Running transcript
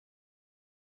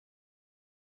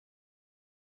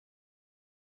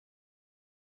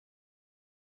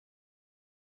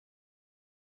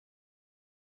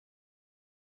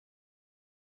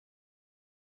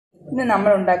ഇന്ന്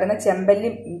നമ്മൾ ഉണ്ടാക്കുന്ന ചെമ്പല്ലി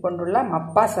കൊണ്ടുള്ള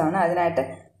മപ്പാസാണ്. അതിനായിട്ട്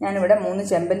ഞാനിവിടെ 3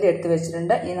 ചെമ്പല്ലി എടുത്ത്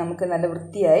വെച്ചിട്ടുണ്ട്. ഇനി നമുക്ക് നല്ല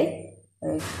വൃത്തിയായി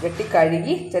വെട്ടി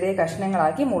കഴുകി ചെറിയ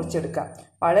കഷ്ണങ്ങളാക്കി മുറിച്ചെടുക്കാം.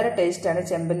 വളരെ ടേസ്റ്റാണ്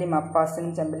ചെമ്പല്ലി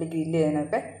മപ്പാസിനും ചെമ്പല്ലി ഗ്രില്ല്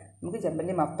ചെയ്യാനൊക്കെ. നമുക്ക്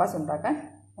ചെമ്പല്ലി മപ്പാസ് ഉണ്ടാക്കാൻ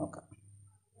നോക്കാം.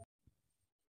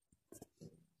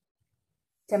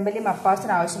 ചെമ്പല്ലി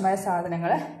മപ്പാസിന് ആവശ്യമായ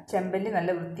സാധനങ്ങൾ: ചെമ്പല്ലി നല്ല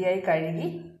വൃത്തിയായി കഴുകി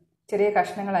ചെറിയ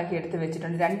കഷ്ണങ്ങളാക്കി എടുത്ത്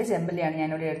വെച്ചിട്ടുണ്ട്. 2 ചെമ്പല്ലിയാണ്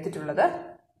ഞാനിവിടെ എടുത്തിട്ടുള്ളത്.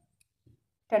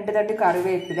 2 തണ്ട്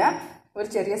കറിവേപ്പില, ഒരു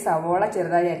ചെറിയ സവോള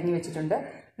ചെറുതായി അരിഞ്ഞ് വെച്ചിട്ടുണ്ട്,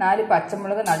 4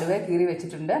 പച്ചമുളക് നടുവേ കീറി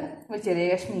വെച്ചിട്ടുണ്ട്, ഒരു ചെറിയ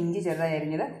കഷ്ണം ഇഞ്ചി ചെറുതായി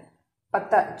അരിഞ്ഞത്,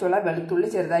 10 ചുള വെളുത്തുള്ളി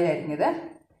ചെറുതായി അരിഞ്ഞത്,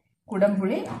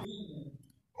 കുടംപുളി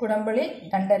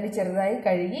 2 അല്ലി ചെറുതായി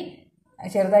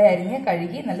അരിഞ്ഞ്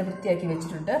കഴുകി നല്ല വൃത്തിയാക്കി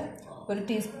വെച്ചിട്ടുണ്ട്, 1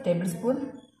 ടേബിൾ സ്പൂൺ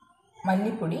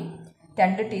മല്ലിപ്പൊടി,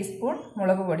 2 ടീസ്പൂൺ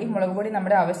മുളക് പൊടി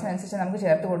നമ്മുടെ ആവശ്യത്തിനനുസരിച്ച് നമുക്ക്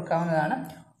ചേർത്ത് കൊടുക്കാവുന്നതാണ്,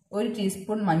 1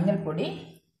 ടീസ്പൂൺ മഞ്ഞൾപ്പൊടി,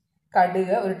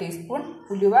 കടുക് 1 ടീസ്പൂൺ,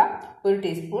 ഉലുവ 1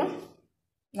 ടീസ്പൂൺ,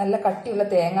 നല്ല കട്ടിയുള്ള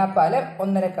തേങ്ങാപ്പാൽ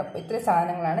 1.5 കപ്പ്. ഇത്രയും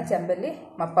സാധനങ്ങളാണ് ചെമ്പല്ലി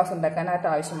മപ്പാസ് ഉണ്ടാക്കാനായിട്ട്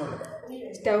ആവശ്യമുള്ളത്.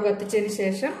 സ്റ്റൗ കത്തിച്ചതിന്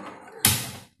ശേഷം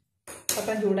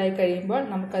പത്രം ചൂടായി കഴിയുമ്പോൾ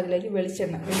നമുക്കതിലേക്ക്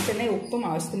വെളിച്ചെണ്ണ ഉപ്പും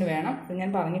ആവശ്യത്തിന് വേണം. അത്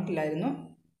ഞാൻ പറഞ്ഞിട്ടില്ലായിരുന്നു.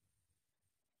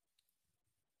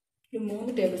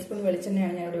 3 ടേബിൾ സ്പൂൺ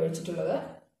വെളിച്ചെണ്ണയാണ് ഞാൻ ഇവിടെ ഒഴിച്ചിട്ടുള്ളത്.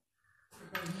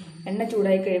 എണ്ണ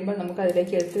ചൂടായി കഴിയുമ്പോൾ നമുക്ക്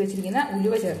അതിലേക്ക് എടുത്ത് വെച്ചിരിക്കുന്ന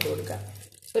ഉലുവ ചേർത്ത് കൊടുക്കാം.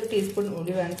 1 ടീസ്പൂൺ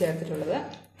ഉലുവയാണ് ചേർത്തിട്ടുള്ളത്.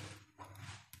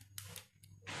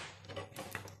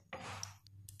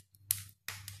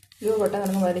 ഉലുവ പൊട്ടാൻ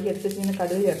തുടങ്ങുമ്പോൾ അതിലേക്ക് എടുത്ത് വെച്ചിരിക്കുന്ന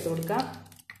കടുക് ചേർത്ത് കൊടുക്കാം.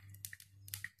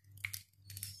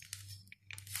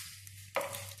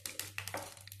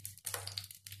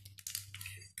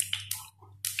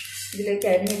 ഇതിലേക്ക്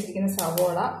അരിഞ്ഞ് വെച്ചിരിക്കുന്ന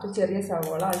സവോള, ഒരു ചെറിയ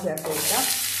സവോള അത് ചേർത്ത് കൊടുക്കാം.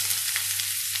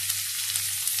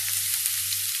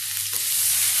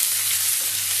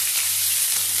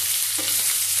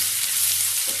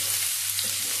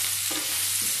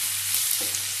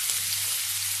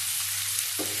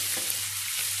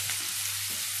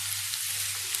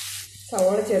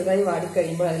 സവോള ചെറുതായി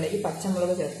വാടിക്കഴിയുമ്പോൾ അതിലേക്ക്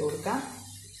പച്ചമുളക് ചേർത്ത് കൊടുക്കാം,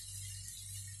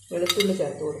 വെളുത്തുള്ളി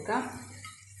ചേർത്ത് കൊടുക്കാം,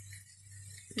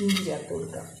 ഇഞ്ചി ചേർത്ത്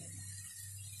കൊടുക്കാം.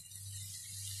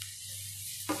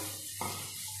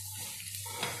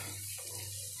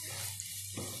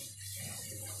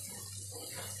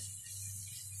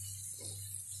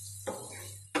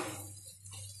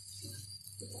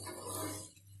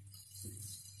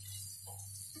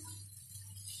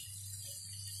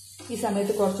 ഈ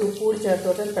സമയത്ത് കുറച്ച് ഉപ്പ് കൂടി ചേർത്ത്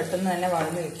കൊടുത്താൽ പെട്ടെന്ന് തന്നെ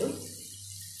വഴന്ന് കിട്ടും.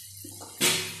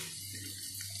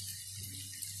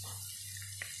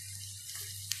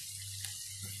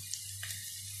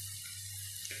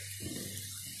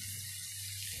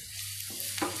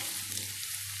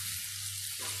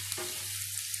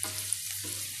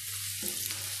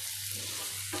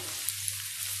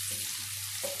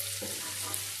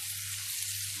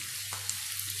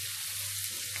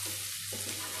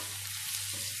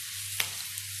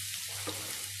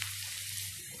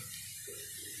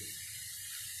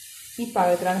 ഈ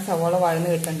പാകത്തിലാണ് സവോള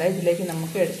വഴന്ന് കിട്ടേണ്ടത്. ഇതിലേക്ക്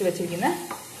നമുക്ക് എടുത്തു വെച്ചിരിക്കുന്ന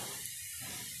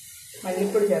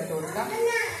മല്ലിപ്പൊടി ചേർത്ത് കൊടുക്കാം.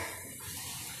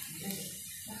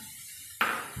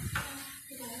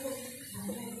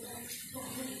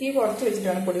 തീ കുറച്ച് വെച്ചിട്ട്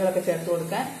വേണം പൊടികളൊക്കെ ചേർത്ത്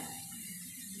കൊടുക്കാൻ.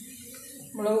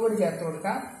 മുളക് പൊടി ചേർത്ത്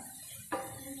കൊടുക്കാം.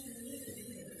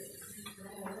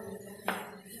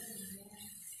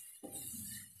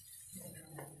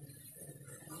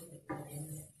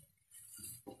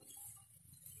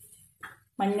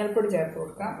 മഞ്ഞൾപ്പൊടി ചേർത്ത്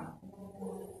കൊടുക്കാം.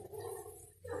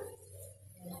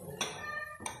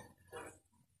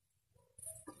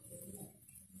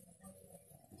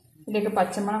 ഇതിലേക്ക്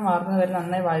പച്ചമണം മാറുന്നത് വരെ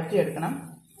നന്നായി വഴറ്റിയെടുക്കണം.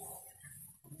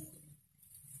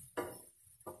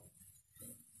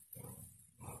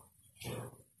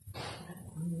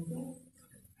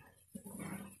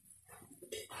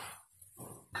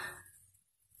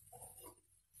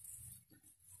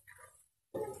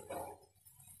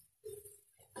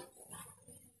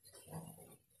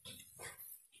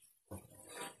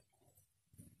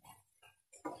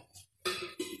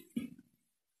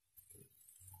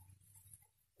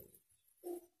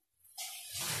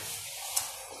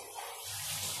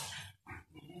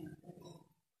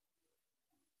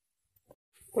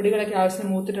 പൊടികളൊക്കെ ആവശ്യത്തിന്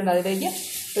മൂത്തിട്ടുണ്ട്. അതിലേക്ക്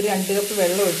ഒരു 2 കപ്പ്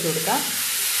വെള്ളം ഒഴിച്ചു കൊടുക്കാം.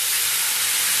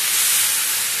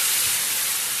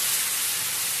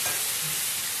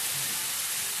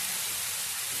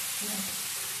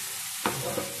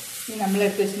 ഇനി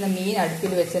നമ്മളെടുത്ത് വെച്ചിരുന്ന മീൻ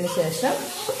അടുപ്പിൽ വെച്ചതിന് ശേഷം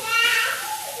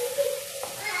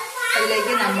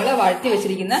അതിലേക്ക് നമ്മൾ വഴറ്റി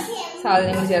വെച്ചിരിക്കുന്ന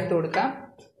സാധനങ്ങൾ ചേർത്ത് കൊടുക്കാം.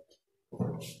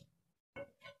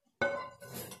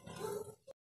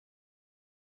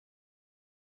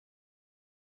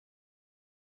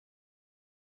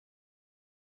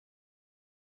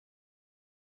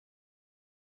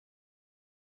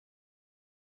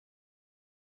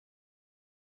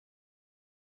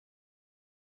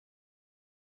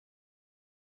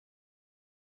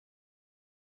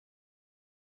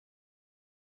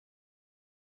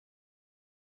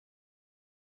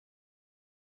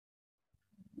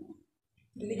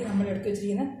 ഇതിലേക്ക് നമ്മൾ എടുത്ത്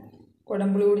വെച്ചിരിക്കുന്ന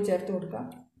കുടംപുളി കൂടി ചേർത്ത് കൊടുക്കാം.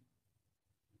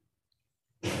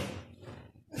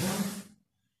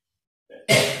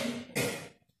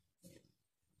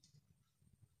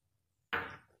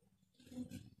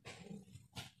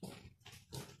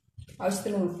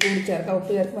 ആവശ്യത്തിന് ഉപ്പ് കൂടി ചേർക്കാം.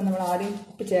 ഉപ്പ് ചേർക്കുമ്പോൾ നമ്മൾ ആദ്യം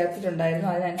ഉപ്പ് ചേർത്തിട്ടുണ്ടായിരുന്നു,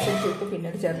 അതിനനുസരിച്ച് ഉപ്പ്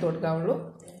പിന്നീട് ചേർത്ത് കൊടുക്കാവുള്ളൂ.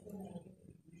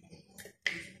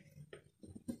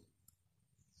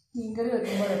 മീൻകറി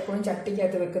വെക്കുമ്പോൾ എപ്പോഴും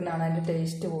ചട്ടിക്കകത്ത് വെക്കുന്നതാണ് അതിൻ്റെ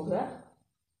ടേസ്റ്റ് കൂടുക.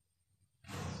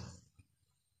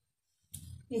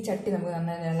 ഈ ചട്ടി നമുക്ക്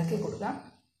നന്നായി ഇളക്കി കൊടുക്കാം.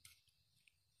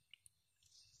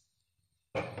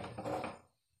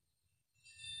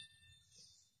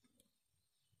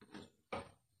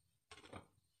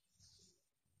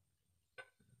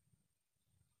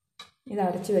 ഇത്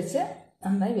അടച്ചു വെച്ച്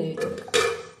നന്നായി വേവിച്ചെടുക്കാം.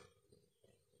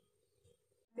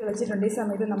 തിളച്ചിട്ടുണ്ട്. ഈ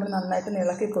സമയത്ത് നമ്മൾ നന്നായിട്ട്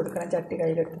ഇളക്കി കൊടുക്കണം. ചട്ടി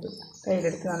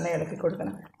കയ്യിലെടുത്ത് നന്നായി ഇളക്കി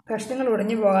കൊടുക്കണം. കഷ്ണങ്ങൾ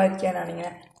ഉടഞ്ഞു പോകാതിരിക്കാനാണ്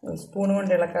ഇങ്ങനെ സ്പൂൺ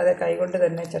കൊണ്ട് ഇളക്കാതെ കൈകൊണ്ട്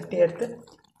തന്നെ ചട്ടിയെടുത്ത്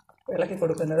ഇളക്കി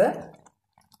കൊടുക്കുന്നത്.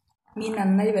 മീൻ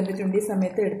നന്നായി വെന്തിട്ടുണ്ട്. ഈ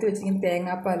സമയത്ത് എടുത്ത് വെച്ചിരിക്കുന്ന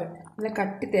തേങ്ങാപ്പാൽ, നല്ല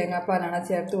കട്ടി തേങ്ങാപ്പാലാണ്, അത്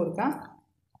ചേർത്ത് കൊടുക്കാം.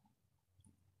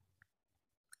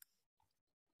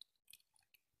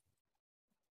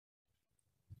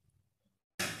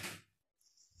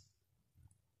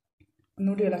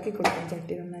 ഒന്നുകൂടി ഇളക്കി കൊടുക്കാം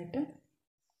ചട്ടി നന്നായിട്ട്.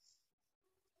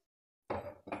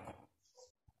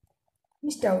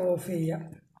 ഇനി സ്റ്റൗ ഓഫ് ചെയ്യാം.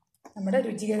 നമ്മുടെ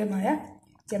രുചികരമായ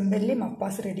ചെമ്പല്ലി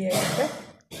മപ്പാസ് റെഡി ആയിട്ട്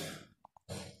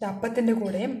അപ്പത്തിൻ്റെ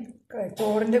കൂടെയും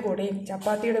ചോറിൻ്റെ കൂടെയും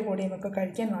ചപ്പാത്തിയുടെ കൂടെയും ഒക്കെ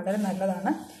കഴിക്കാൻ വളരെ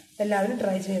നല്ലതാണ്. എല്ലാവരും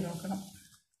ട്രൈ ചെയ്ത് നോക്കണം.